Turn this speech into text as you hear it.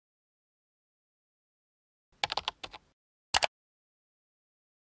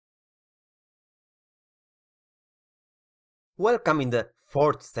Welcome in the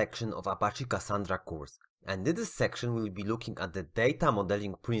fourth section of Apache Cassandra course, and in this section we will be looking at the data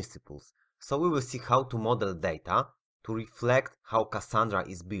modeling principles. So we will see how to model data to reflect how Cassandra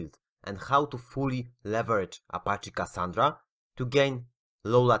is built and how to fully leverage Apache Cassandra to gain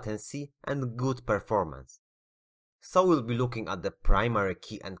low latency and good performance. So we'll be looking at the primary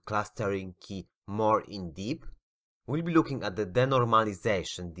key and clustering key more in depth. We'll be looking at the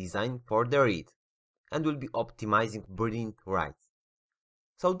denormalization design for the read, and we'll be optimizing brilliant writes.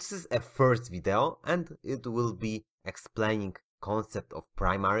 So this is a first video and it will be explaining concept of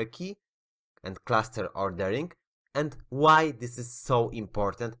primary key and cluster ordering and why this is so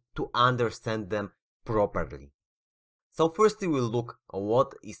important to understand them properly. So firstly we'll look at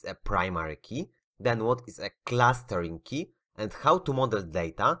what is a primary key, then what is a clustering key and how to model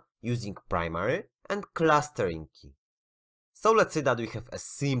data using primary and clustering key. So let's say that we have a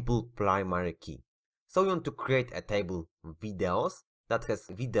simple primary key. So we want to create a table videos that has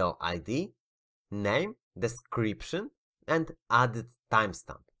video ID, name, description, and added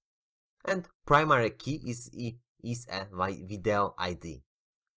timestamp. And primary key is a video ID.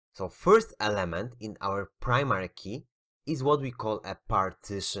 So first element in our primary key is what we call a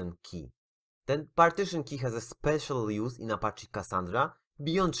partition key. Then partition key has a special use in Apache Cassandra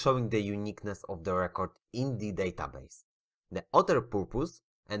beyond showing the uniqueness of the record in the database. The other purpose,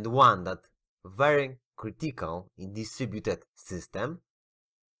 and one that very critical in distributed system,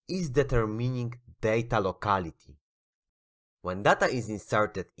 is determining data locality. When data is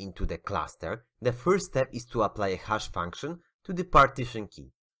inserted into the cluster, the first step is to apply a hash function to the partition key.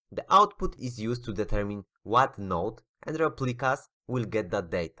 The output is used to determine what node and replicas will get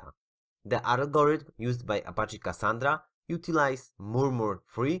that data. The algorithm used by Apache Cassandra utilizes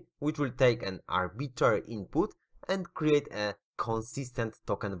murmur-free, which will take an arbitrary input and create a consistent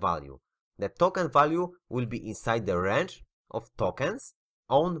token value. The token value will be inside the range of tokens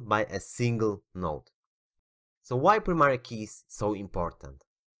owned by a single node. So why primary key is so important?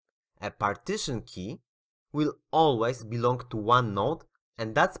 A partition key will always belong to one node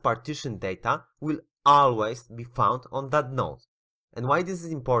and that partition data will always be found on that node. And why this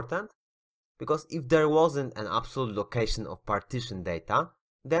is important? Because if there wasn't an absolute location of partition data,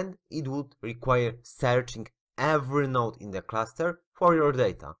 then it would require searching every node in the cluster for your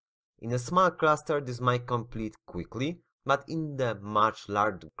data. In a small cluster this might complete quickly, but in the much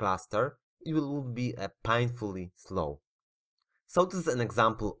larger cluster it will be painfully slow. So this is an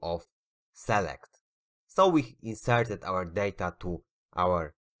example of select. So we inserted our data to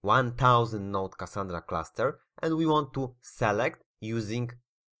our 1000 node Cassandra cluster and we want to select using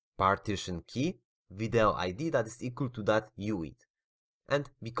partition key video ID that is equal to that UID. And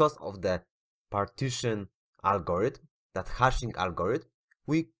because of the partition algorithm, that hashing algorithm,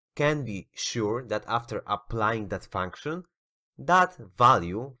 we can be sure that after applying that function, that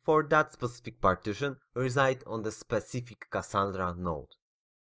value for that specific partition resides on the specific Cassandra node.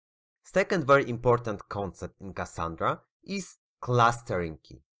 Second very important concept in Cassandra is clustering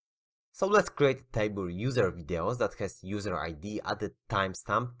key. So let's create a table user videos that has user ID, added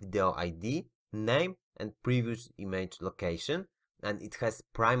timestamp, video ID, name, and previous image location, and it has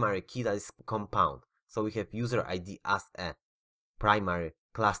primary key that is compound. So we have user ID as a primary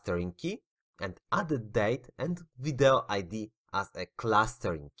clustering key and added date and video ID as a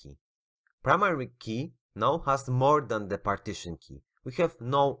clustering key. Primary key now has more than the partition key. We have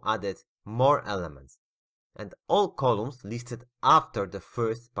now added more elements, and all columns listed after the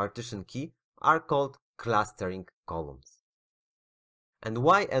first partition key are called clustering columns. And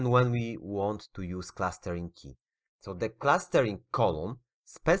why and when we want to use clustering key? So the clustering column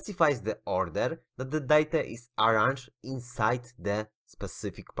specifies the order that the data is arranged inside the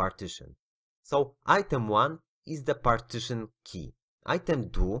specific partition. So item 1 is the partition key. Item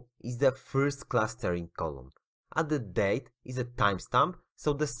 2 is the first clustering column. Added date is a timestamp,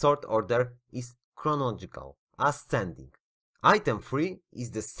 so the sort order is chronological, ascending. Item 3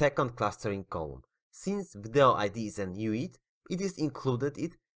 is the second clustering column. Since video ID is an UID, it is included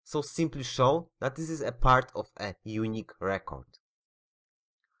it, so simply show that this is a part of a unique record.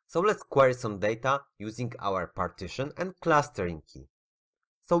 So let's query some data using our partition and clustering key.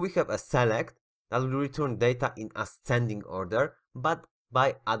 So we have a select that will return data in ascending order, but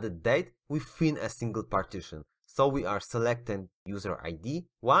by added date within a single partition. So we are selecting user ID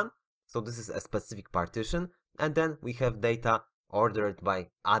 1, so this is a specific partition, and then we have data ordered by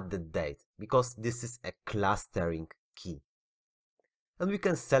added date, because this is a clustering key. And we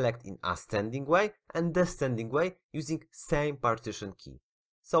can select in ascending way and descending way using same partition key.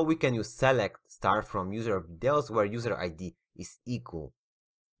 So we can use select star from user videos where user ID is equal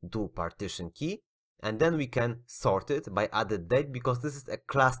to partition key and then we can sort it by added date because this is a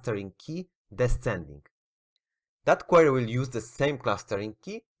clustering key descending. That query will use the same clustering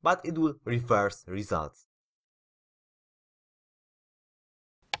key, but it will reverse results.